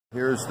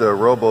Here's the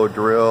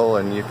Robodrill,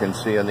 and you can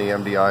see in the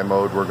MDI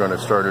mode we're going to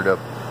start it up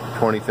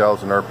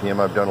 20,000 RPM.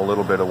 I've done a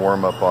little bit of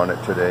warm-up on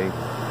it today.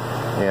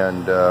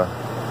 And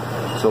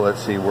so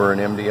let's see, we're in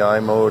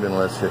MDI mode, and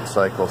let's hit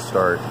cycle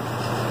start.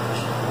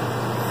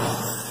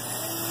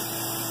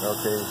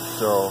 Okay,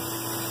 so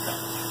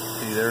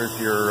see, there's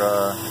your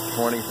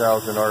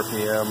 20,000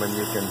 RPM, and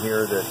you can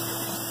hear that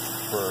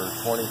for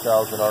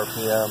 20,000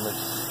 RPM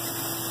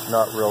it's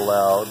not real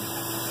loud.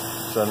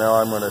 So now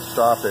I'm going to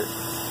stop it.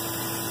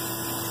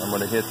 I'm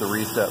going to hit the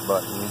reset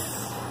button,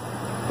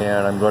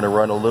 and I'm going to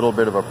run a little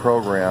bit of a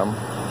program,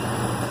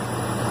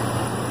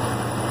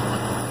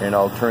 and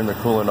I'll turn the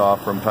coolant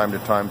off from time to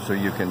time so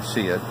you can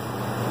see it.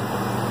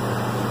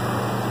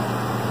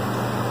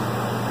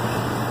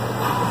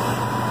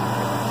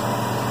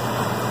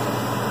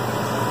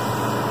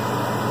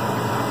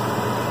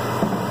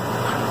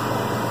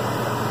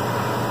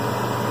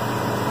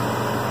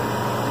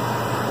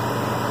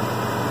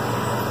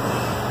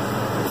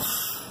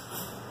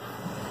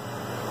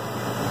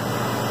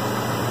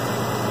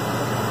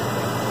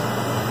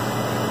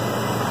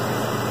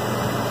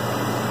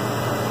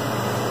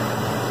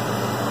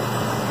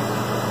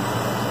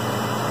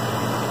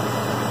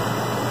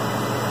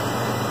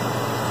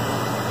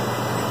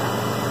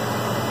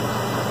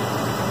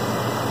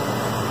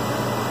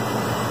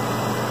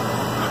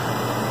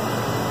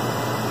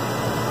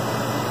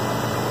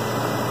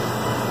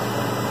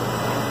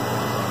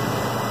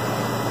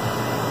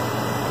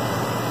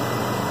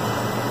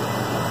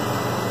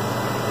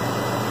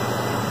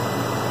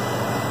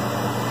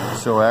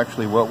 So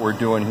actually what we're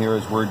doing here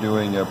is we're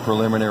doing a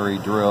preliminary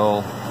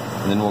drill,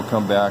 and then we'll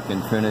come back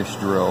and finish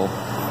drill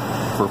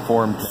for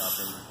form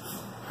tapping.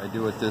 I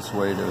do it this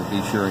way to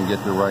be sure and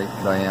get the right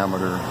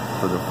diameter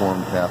for the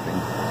form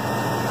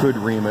tapping. Could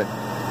ream it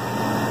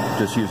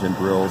just using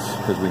drills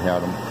because we had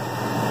them.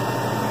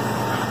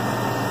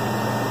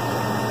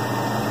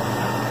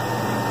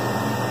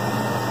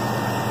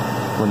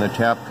 When the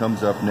tap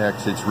comes up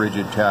next, it's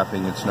rigid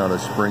tapping, it's not a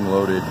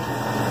spring-loaded.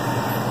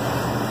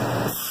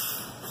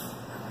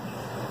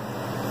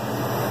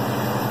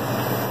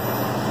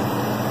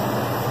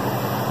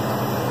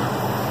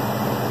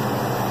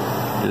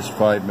 Just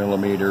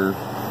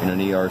 5mm in an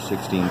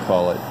ER16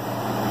 collet.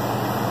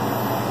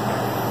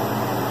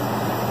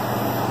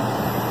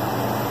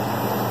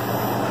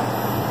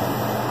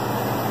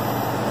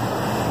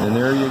 And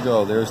there you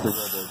go, there's the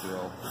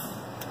Robodrill.